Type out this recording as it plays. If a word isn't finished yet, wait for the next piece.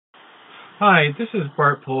Hi, this is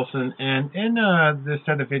Bart Polson, and in this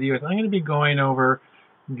set of videos, I'm going to be going over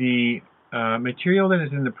the material that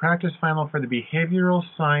is in the practice final for the Behavioral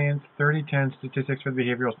Science 3010 Statistics for the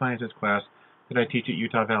Behavioral Sciences class that I teach at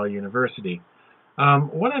Utah Valley University.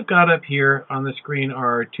 What I've got up here on the screen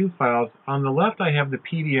are two files. On the left, I have the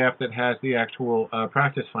PDF that has the actual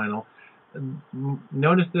practice final.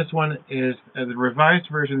 Notice this one is the revised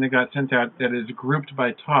version that got sent out that is grouped by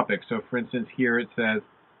topic. So, for instance, here it says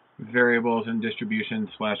variables and distribution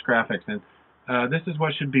 / graphics, and this is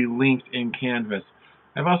what should be linked in Canvas.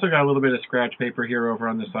 I've also got a little bit of scratch paper here over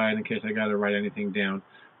on the side in case I got to write anything down.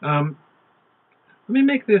 Let me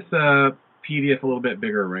make this PDF a little bit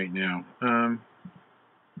bigger right now.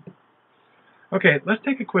 Okay, let's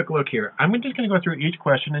take a quick look here. I'm just going to go through each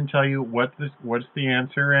question and tell you what's the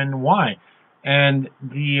answer and why. And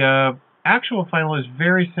the actual final is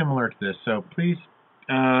very similar to this, so please,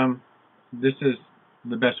 this is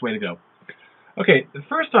the best way to go. Okay, the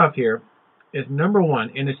first off here is number one.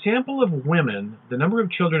 In a sample of women, the number of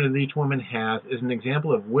children that each woman has is an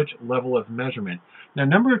example of which level of measurement. Now,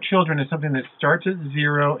 number of children is something that starts at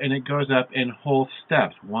 0 and it goes up in whole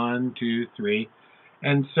steps, 1, 2, 3.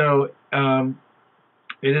 And so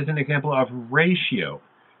it is an example of ratio.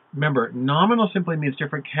 Remember, nominal simply means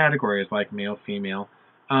different categories like male, female.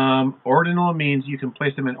 Ordinal means you can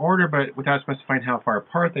place them in order, but without specifying how far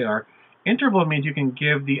apart they are. Interval means you can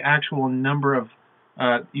give the actual number of,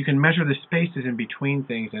 you can measure the spaces in between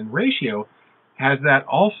things, and ratio has that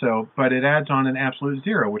also, but it adds on an absolute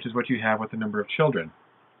 0, which is what you have with the number of children.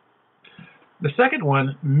 The second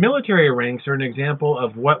one, military ranks, are an example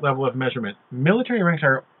of what level of measurement. Military ranks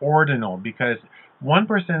are ordinal because one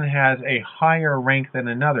person has a higher rank than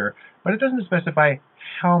another, but it doesn't specify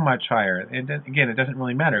how much higher. Again, it doesn't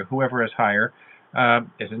really matter. Whoever is higher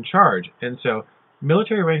is in charge. And so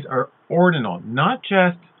military ranks are ordinal, not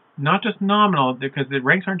just nominal, because the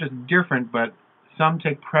ranks aren't just different, but some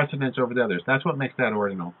take precedence over the others. That's what makes that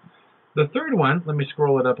ordinal. The third one, let me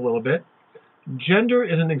scroll it up a little bit. Gender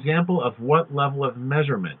is an example of what level of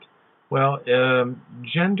measurement? Well,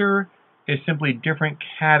 gender is simply different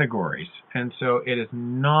categories, and so it is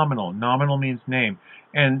nominal. Nominal means name,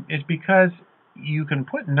 and it's because you can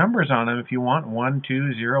put numbers on them if you want, 1,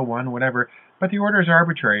 2, 0, 1, whatever, but the order is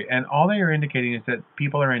arbitrary, and all they are indicating is that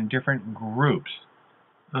people are in different groups.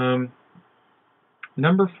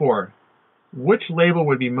 Number 4, which label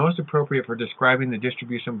would be most appropriate for describing the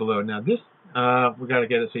distribution below? Now this, we got to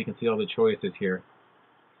get it so you can see all the choices here.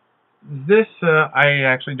 This, I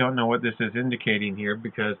actually don't know what this is indicating here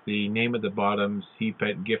because the name at the bottom,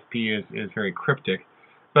 CPET GIFP, is very cryptic.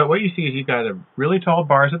 But what you see is you've got a really tall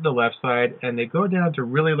bars at the left side, and they go down to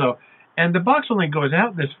really low. And the box only goes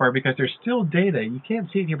out this far because there's still data. You can't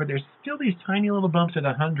see it here, but there's still these tiny little bumps at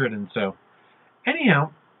 100 and so.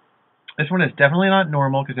 Anyhow, this one is definitely not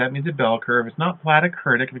normal because that means a bell curve. It's not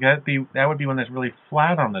platykurtic because that would be one that's really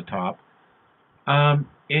flat on the top.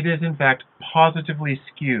 It is, in fact, positively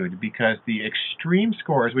skewed because the extreme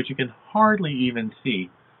scores, which you can hardly even see,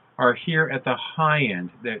 are here at the high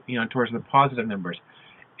end, towards the positive numbers.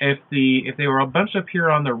 If they were all bunched up here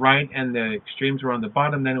on the right and the extremes were on the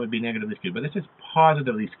bottom, then it would be negatively skewed. But this is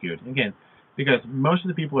positively skewed, again, because most of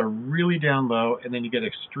the people are really down low, and then you get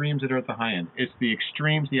extremes that are at the high end. It's the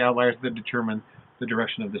extremes, the outliers, that determine the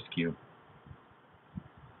direction of the skew.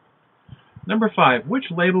 Number 5, which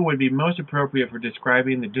label would be most appropriate for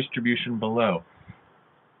describing the distribution below?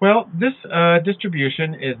 Well, this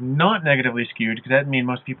distribution is not negatively skewed because that would mean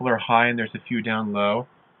most people are high and there's a few down low.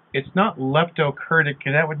 It's not leptokurtic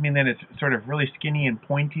because that would mean that it's sort of really skinny and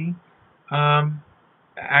pointy.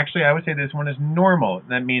 Actually, I would say this one is normal.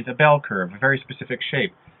 That means a bell curve, a very specific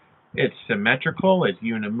shape. It's symmetrical. It's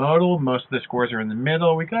unimodal. Most of the scores are in the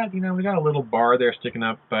middle. We got a little bar there sticking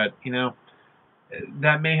up, but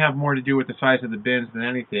that may have more to do with the size of the bins than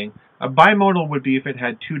anything. A bimodal would be if it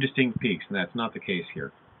had 2 distinct peaks, and that's not the case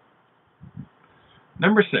here.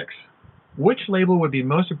 Number 6, which label would be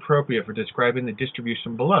most appropriate for describing the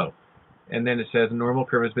distribution below? And then it says a normal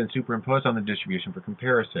curve has been superimposed on the distribution for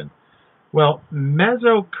comparison. Well,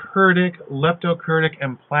 mesokurtic, leptokurtic,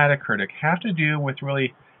 and platykurtic have to do with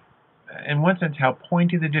really, in one sense, how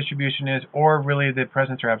pointy the distribution is, or really the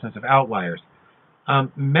presence or absence of outliers.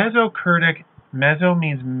 Mesokurtic, meso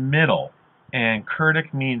means middle, and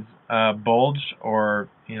kurtic means bulge, or,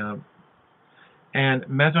 and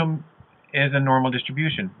meso is a normal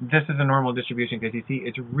distribution. This is a normal distribution because you see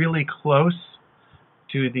it's really close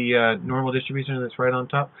to the normal distribution that's right on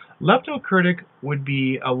top. Leptokurtic would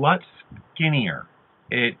be a lot skinnier.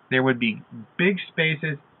 There would be big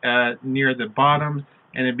spaces near the bottom,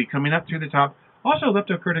 and it'd be coming up through the top. Also,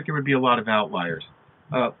 leptokurtic, there would be a lot of outliers.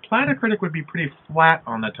 Platycritic would be pretty flat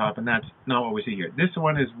on the top, and that's not what we see here. This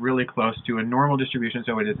one is really close to a normal distribution,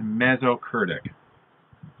 so it is mesocritic.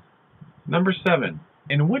 Number 7.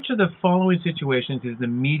 In which of the following situations is the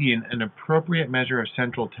median an appropriate measure of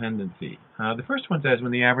central tendency? The first one says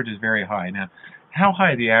when the average is very high. Now, how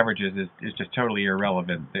high the average is just totally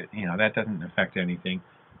irrelevant. That doesn't affect anything.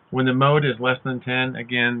 When the mode is less than 10,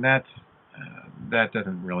 again, that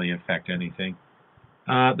doesn't really affect anything.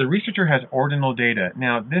 The researcher has ordinal data.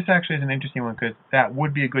 Now, this actually is an interesting one because that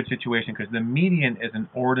would be a good situation because the median is an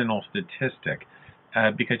ordinal statistic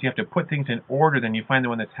because you have to put things in order, then you find the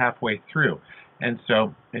one that's halfway through. And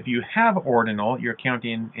so if you have ordinal, you're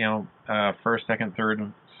counting first, second, third,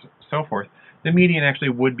 and so forth. The median actually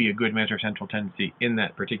would be a good measure of central tendency in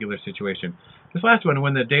that particular situation. This last one,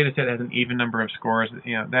 when the data set has an even number of scores,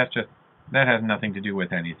 that has nothing to do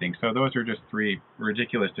with anything. So those are just 3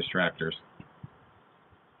 ridiculous distractors.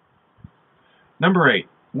 Number 8,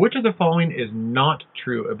 which of the following is not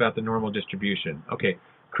true about the normal distribution? Okay,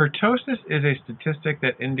 kurtosis is a statistic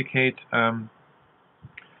that indicates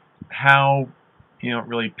how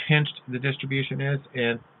really pinched the distribution is,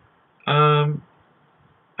 and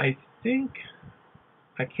I think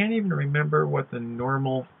I can't even remember what the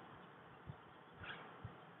normal.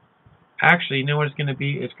 Actually, you know what it's going to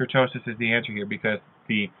be? It's kurtosis is the answer here because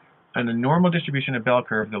on the normal distribution of bell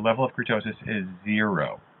curve, the level of kurtosis is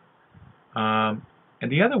 0.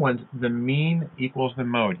 And the other ones, the mean equals the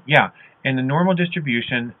mode. Yeah, in the normal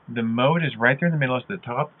distribution, the mode is right there in the middle. It's the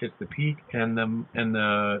top, it's the peak, and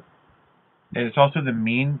it's also the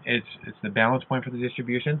mean. It's the balance point for the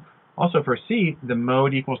distribution. Also for C, the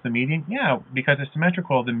mode equals the median. Yeah, because it's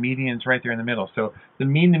symmetrical, the median's right there in the middle. So the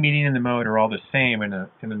mean, the median, and the mode are all the same in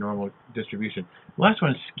the normal distribution. The last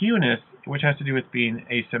one is skewness, which has to do with being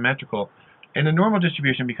asymmetrical. In the normal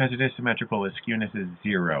distribution, because it is symmetrical, its skewness is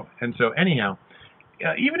 0. And so anyhow,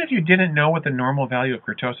 even if you didn't know what the normal value of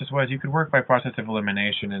kurtosis was, you could work by process of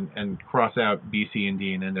elimination and cross out B, C, and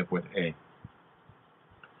D and end up with A.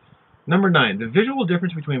 Number 9, the visual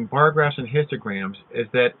difference between bar graphs and histograms is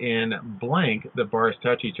that in blank, the bars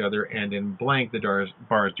touch each other, and in blank, the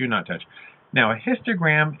bars do not touch. Now, a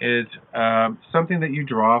histogram is something that you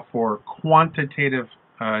draw for quantitative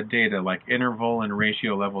data, like interval and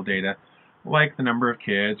ratio level data, like the number of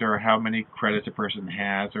kids or how many credits a person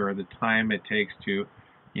has or the time it takes to,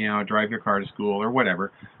 drive your car to school or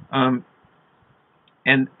whatever.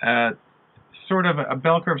 Sort of a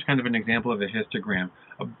bell curve is kind of an example of a histogram.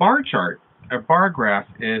 A bar chart, a bar graph,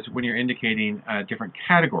 is when you're indicating different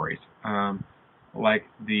categories, like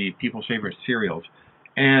the people's favorite cereals.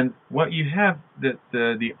 And what you have,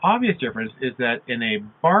 the obvious difference is that in a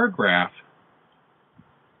bar graph,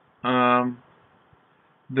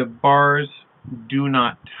 the bars do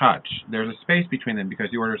not touch. There's a space between them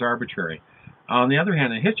because the order is arbitrary. On the other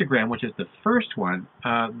hand, a histogram, which is the first one,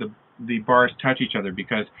 the bars touch each other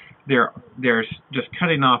because they're just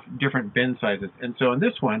cutting off different bin sizes. And so in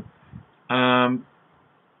this one,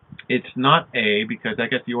 it's not A because that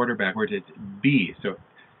gets the order backwards. It's B. So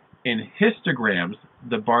in histograms,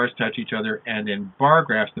 the bars touch each other, and in bar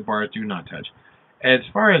graphs, the bars do not touch. As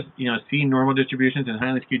far as C normal distributions and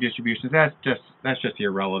highly skewed distributions, that's just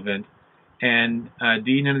irrelevant. And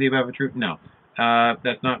D, none of the above are true. No,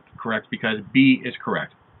 that's not correct because B is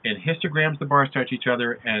correct. In histograms, the bars touch each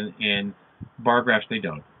other, and in bar graphs, they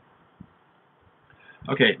don't.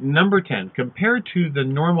 Okay, number 10. Compared to the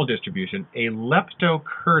normal distribution, a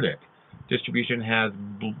leptokurtic distribution has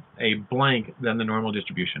a blank than the normal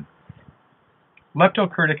distribution.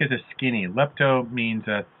 Leptokurtic is a skinny. Lepto means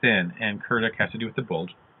thin, and kurtic has to do with the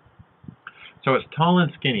bulge. So it's tall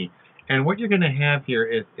and skinny. And what you're going to have here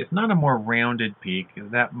is it's not a more rounded peak.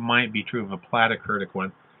 That might be true of a platykurtic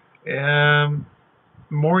one.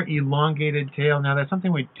 More elongated tail. Now, that's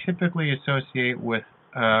something we typically associate with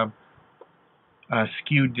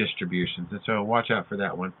skewed distributions, and so watch out for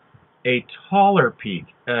that one. A taller peak.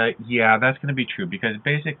 Yeah, that's going to be true because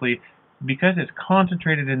basically, because it's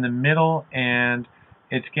concentrated in the middle, and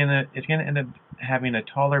it's gonna end up having a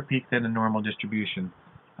taller peak than a normal distribution.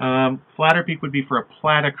 Flatter peak would be for a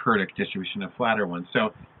platykurtic distribution, a flatter one.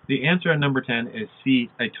 So the answer on number 10 is C,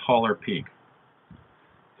 a taller peak.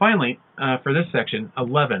 Finally, for this section,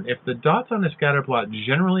 11. If the dots on the scatter plot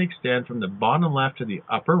generally extend from the bottom left to the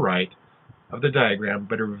upper right of the diagram,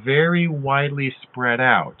 but are very widely spread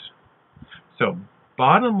out. So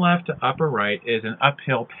bottom left to upper right is an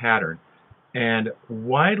uphill pattern. And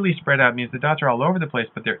widely spread out means the dots are all over the place,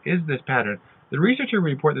 but there is this pattern. The researcher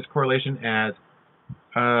report this correlation as,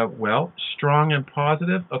 strong and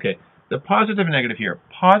positive. Okay, The positive and negative here.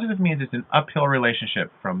 Positive means it's an uphill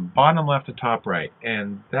relationship from bottom left to top right,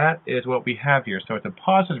 and that is what we have here. So it's a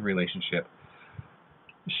positive relationship.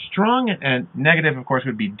 Strong and negative, of course,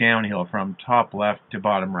 would be downhill from top left to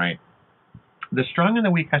bottom right. The strong and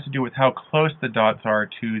the weak has to do with how close the dots are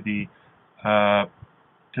to the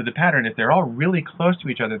pattern. If they're all really close to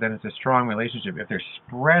each other, then it's a strong relationship. If they're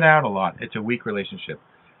spread out a lot, it's a weak relationship.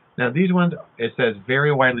 Now these ones, it says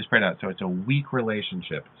very widely spread out, so it's a weak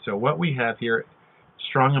relationship. So what we have here,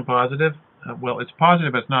 strong and positive, well, it's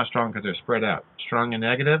positive, but it's not strong because they're spread out. Strong and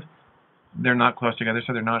negative, they're not close together,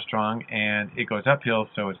 so they're not strong, and it goes uphill,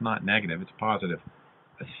 so it's not negative, it's positive.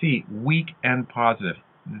 C, weak and positive.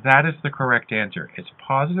 That is the correct answer. It's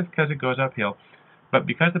positive because it goes uphill, but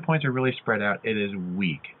because the points are really spread out, it is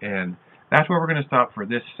weak. And that's where we're going to stop for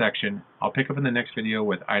this section. I'll pick up in the next video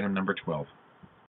with item number 12.